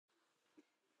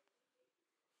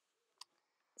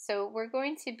So we're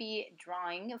going to be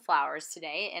drawing flowers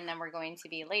today, and then we're going to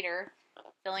be later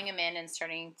filling them in and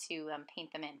starting to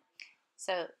paint them in.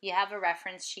 So you have a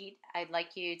reference sheet. I'd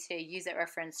like you to use that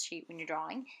reference sheet when you're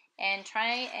drawing and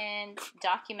try and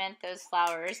document those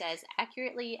flowers as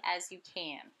accurately as you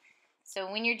can.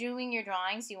 So when you're doing your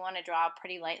drawings, you want to draw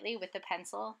pretty lightly with the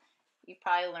pencil. You've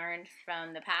probably learned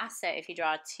from the past that if you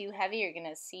draw too heavy, you're going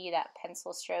to see that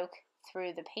pencil stroke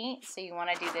through the paint. So you want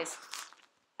to do this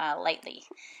lightly.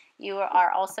 You are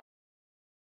also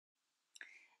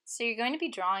So you're going to be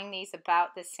drawing these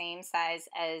about the same size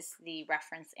as the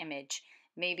reference image,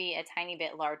 maybe a tiny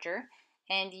bit larger.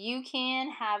 And you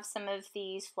can have some of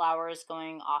these flowers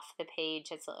going off the page.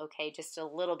 It's okay, just a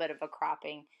little bit of a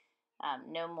cropping.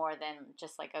 No more than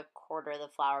just like a quarter of the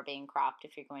flower being cropped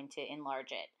if you're going to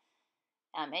enlarge it.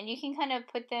 And you can kind of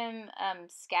put them,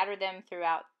 scatter them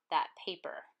throughout that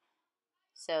paper.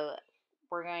 So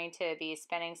we're going to be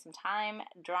spending some time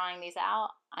drawing these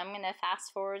out. I'm going to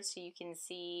fast forward so you can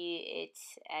see it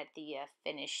at the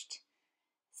finished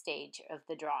stage of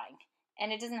the drawing.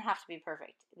 And it doesn't have to be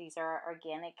perfect. These are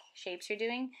organic shapes you're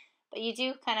doing, but you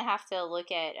do kind of have to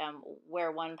look at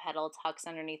where one petal tucks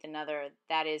underneath another.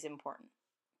 That is important.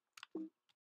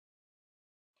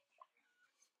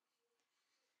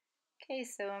 Okay,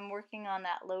 so I'm working on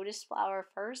that lotus flower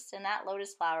first, and that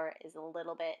lotus flower is a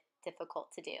little bit difficult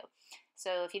to do.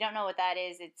 So if you don't know what that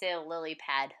is, it's a lily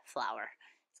pad flower.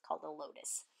 It's called a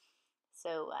lotus.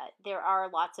 So there are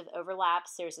lots of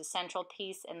overlaps. There's a central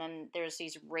piece, and then there's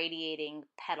these radiating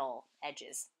petal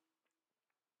edges.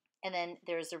 And then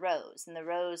there's the rose, and the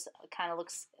rose kind of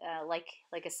looks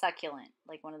like a succulent,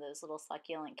 like one of those little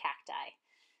succulent cacti.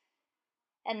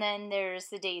 And then there's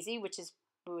the daisy, which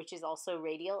is also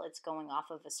radial. It's going off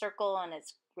of a circle and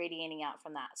it's radiating out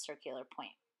from that circular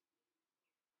point.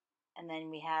 And then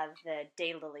we have the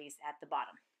daylilies at the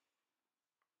bottom.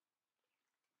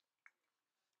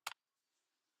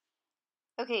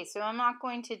 Okay, so I'm not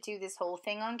going to do this whole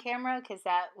thing on camera because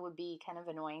that would be kind of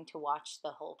annoying to watch the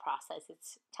whole process.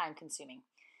 It's time consuming.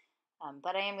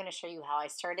 But I am going to show you how I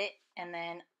start it, and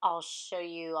then I'll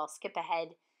skip ahead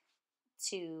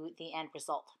to the end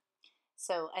result.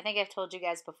 So I think I've told you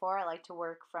guys before, I like to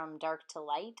work from dark to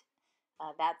light.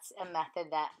 That's a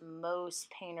method that most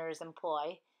painters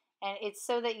employ. And it's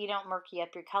so that you don't murky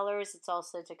up your colors. It's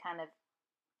also to kind of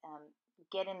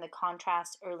get in the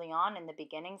contrast early on in the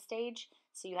beginning stage.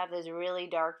 So you have those really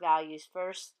dark values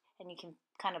first, and you can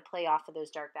kind of play off of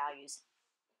those dark values.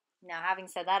 Now, having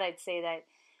said that, I'd say that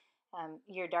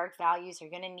your dark values are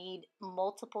going to need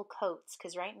multiple coats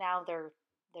because right now they're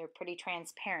pretty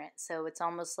transparent. So it's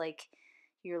almost like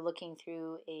you're looking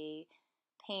through a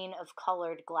pane of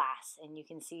colored glass and you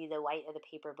can see the white of the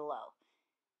paper below.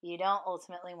 You don't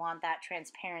ultimately want that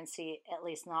transparency, at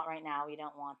least not right now. You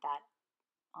don't want that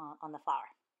on the flower.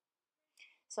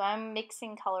 So I'm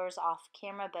mixing colors off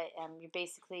camera, but you're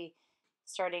basically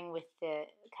starting with the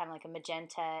kind of like a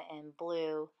magenta and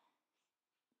blue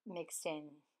mixed in.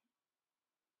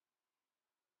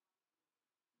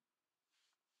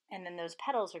 And then those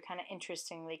petals are kind of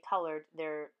interestingly colored.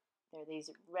 They're these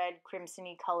red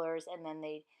crimsony colors, and then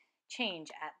they change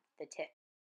at the tip.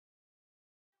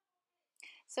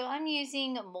 So I'm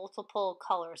using multiple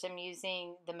colors. I'm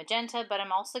using the magenta, but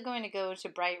I'm also going to go to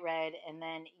bright red and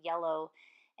then yellow.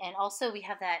 And also we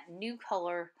have that new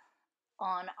color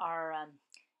on our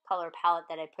color palette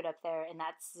that I put up there, and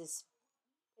that's this,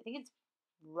 I think it's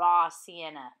raw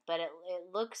sienna, but it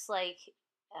looks like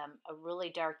a really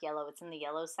dark yellow. It's in the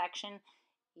yellow section.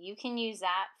 You can use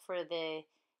that for the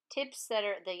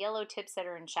yellow tips that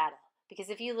are in shadow. Because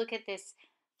if you look at this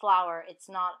flower, it's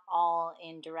not all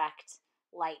in direct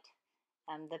light.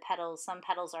 Some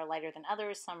petals are lighter than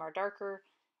others, some are darker,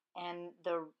 and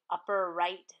the upper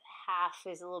right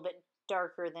half is a little bit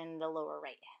darker than the lower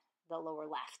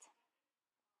left.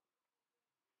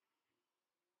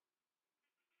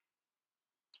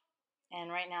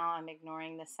 And right now I'm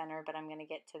ignoring the center, but I'm going to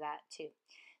get to that too.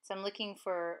 So I'm looking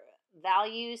for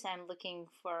values, I'm looking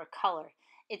for color.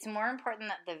 It's more important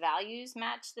that the values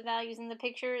match the values in the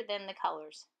picture than the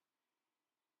colors.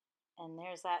 And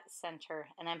there's that center.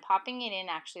 And I'm popping it in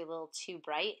actually a little too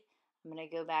bright. I'm going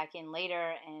to go back in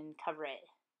later and cover it.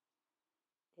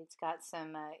 It's got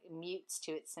some mutes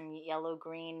to it, some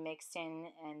yellow-green mixed in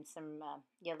and some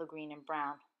yellow-green and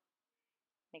brown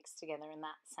mixed together in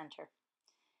that center.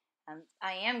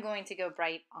 I am going to go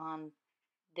bright on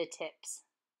the tips.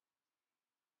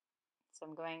 So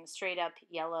I'm going straight up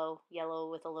yellow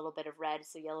with a little bit of red,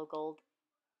 so yellow gold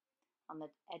on the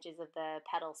edges of the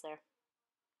petals there.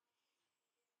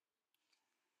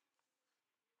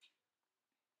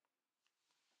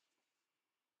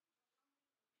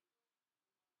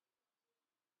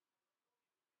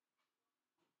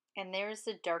 And there's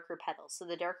the darker petals. So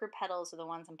the darker petals are the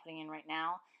ones I'm putting in right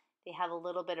now. They have a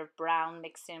little bit of brown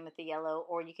mixed in with the yellow,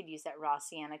 or you could use that raw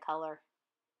sienna color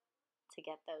to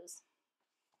get those.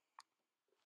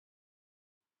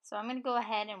 So I'm going to go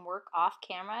ahead and work off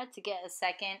camera to get a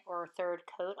second or third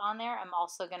coat on there. I'm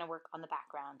also going to work on the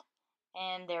background.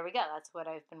 And there we go. That's what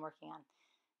I've been working on.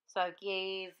 So I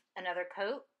gave another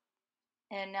coat,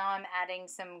 and now I'm adding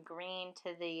some green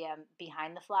to the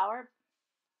behind the flower.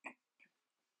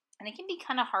 And it can be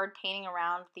kind of hard painting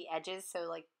around the edges, so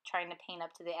like trying to paint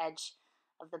up to the edge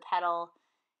of the petal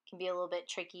can be a little bit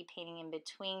tricky. Painting in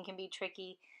between can be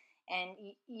tricky. And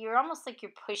you're almost like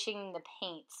you're pushing the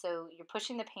paint. So you're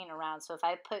pushing the paint around. So if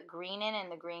I put green in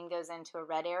and the green goes into a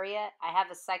red area, I have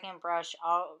a second brush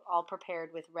all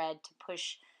prepared with red to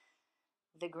push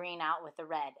the green out with the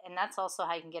red. And that's also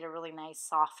how you can get a really nice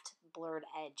soft blurred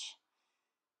edge.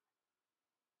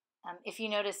 If you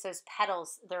notice those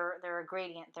petals, they're a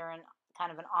gradient. They're in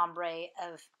kind of an ombre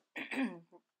of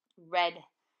red,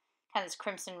 kind of this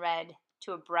crimson red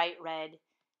to a bright red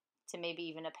to maybe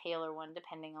even a paler one,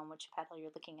 depending on which petal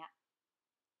you're looking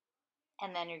at.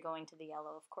 And then you're going to the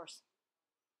yellow, of course.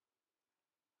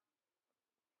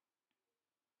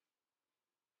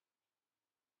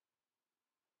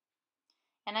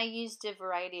 And I used a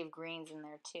variety of greens in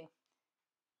there too.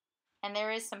 And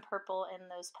there is some purple in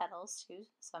those petals too.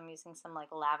 So I'm using some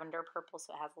like lavender purple,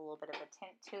 so it has a little bit of a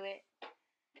tint to it.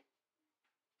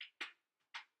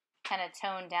 Kind of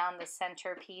tone down the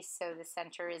center piece so the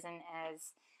center isn't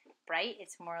as bright.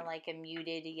 It's more like a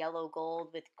muted yellow gold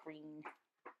with green.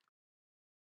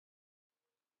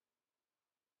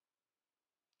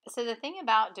 So the thing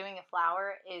about doing a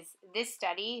flower is this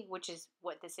study, which is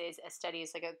what this is, a study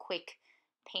is like a quick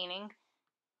painting.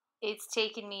 It's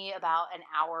taken me about an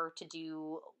hour to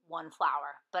do one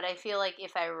flower. But I feel like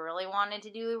if I really wanted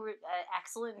to do an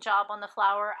excellent job on the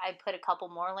flower, I'd put a couple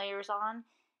more layers on,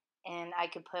 and I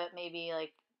could put maybe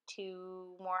like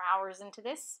 2 more hours into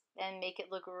this and make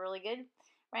it look really good.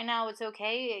 Right now it's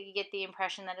okay. You get the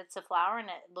impression that it's a flower, and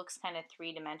it looks kind of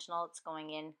three-dimensional. It's going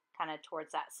in kind of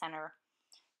towards that center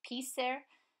piece there.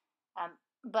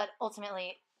 But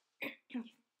ultimately,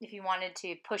 if you wanted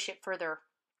to push it further,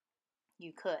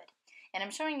 you could. And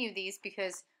I'm showing you these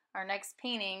because our next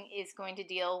painting is going to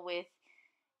deal with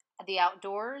the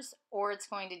outdoors, or it's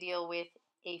going to deal with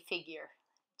a figure,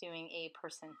 doing a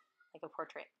person, like a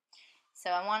portrait. So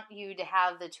I want you to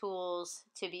have the tools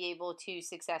to be able to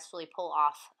successfully pull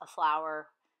off a flower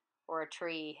or a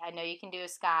tree. I know you can do a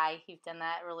sky. You've done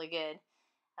that really good.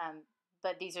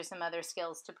 But these are some other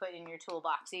skills to put in your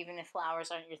toolbox. Even if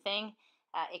flowers aren't your thing,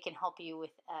 it can help you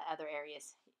with other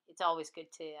areas. It's always good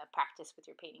to practice with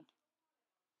your painting.